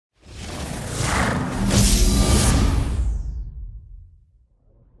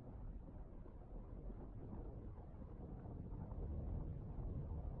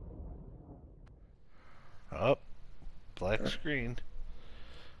black screen.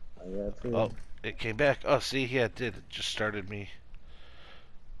 I got too. Oh, it came back. Oh, see, yeah, it did. It just started me.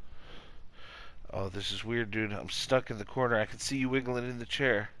 Oh, this is weird, dude. I'm stuck in the corner. I can see you wiggling in the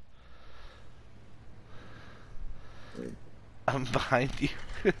chair. I'm behind you.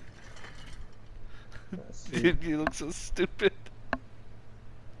 Dude, you look so stupid.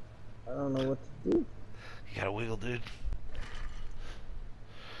 I don't know what to do. You gotta wiggle, dude.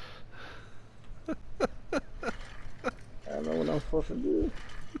 I don't know what I'm supposed to do.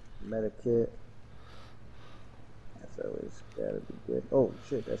 Medikit. That's always gotta be good. Oh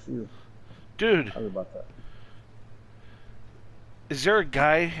shit, that's you. Dude, I was about that. is there a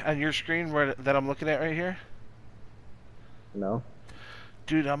guy on your screen that I'm looking at right here? No?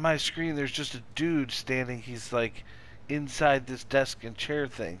 Dude, on my screen there's just a dude standing. He's like inside this desk and chair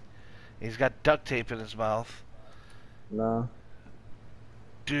thing. He's got duct tape in his mouth. No.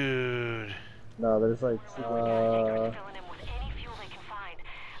 Dude. No, there's like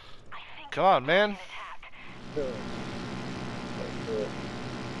Come on, man.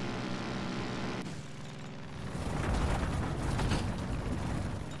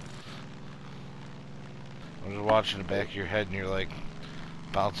 I'm just watching the back of your head and you're like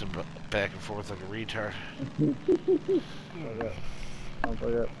bouncing back and forth like a retard. Don't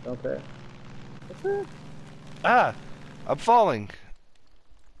forget. Okay. What's that? Ah! I'm falling.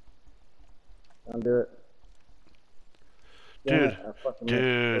 Don't do it. Dude. Yeah,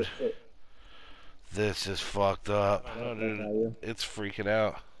 Dude. This is fucked up. Oh, dude. It's freaking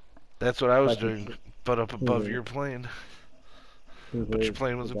out. That's what I was doing, but up above your plane. But your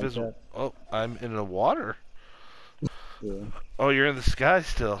plane was invisible. Oh, I'm in the water. Yeah. Oh, you're in the sky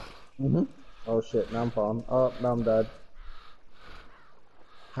still. Oh shit, now I'm falling. Oh, now I'm dead.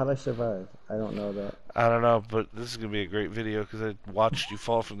 How'd I survive? I don't know that. I don't know, but this is going to be a great video because I watched you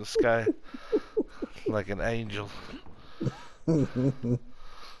fall from the sky like an angel.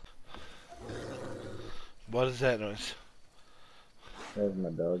 What is that noise? That's my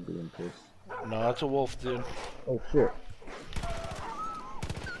dog being pissed. No, that's a wolf, dude. Oh shit.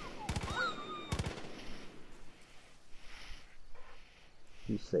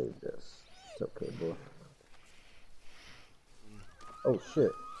 You saved us. It's okay, bro. Oh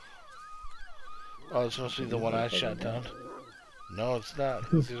shit. Oh, it's supposed to be the one I shot down. No, it's not.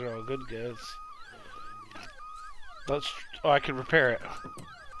 These are all good guys. Let's. Oh, I can repair it.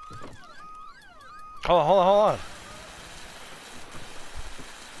 Hold on, hold on, hold on.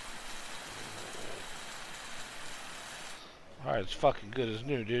 Alright, it's fucking good as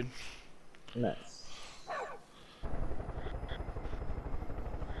new, dude. Nice.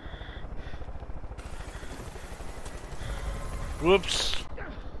 Whoops.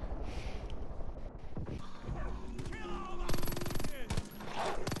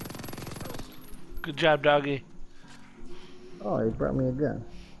 Good job, doggy. Oh, he brought me a gun.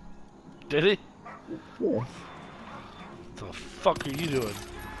 Did he? Yeah. What the fuck are you doing?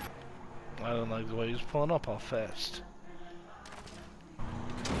 I don't like the way he's pulling up all fast.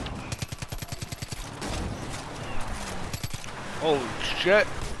 Holy shit.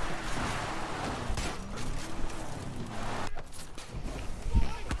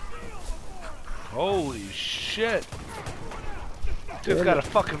 Holy shit. Dude's got a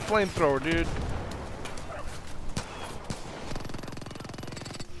fucking flamethrower, dude.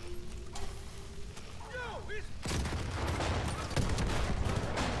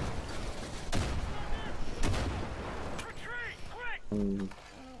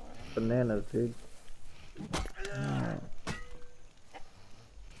 Bananas, dude.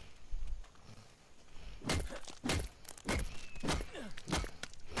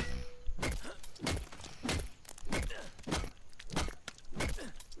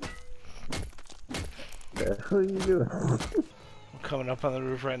 What are you doing? I'm coming up on the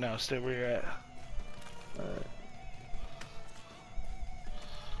roof right now. Stay where you're at. Alright.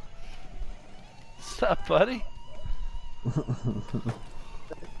 What's up, buddy?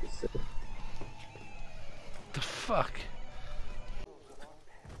 The fuck?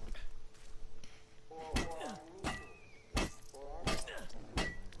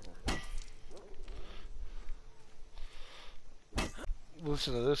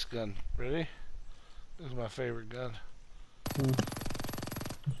 Listen to this gun. Ready? This is my favorite gun.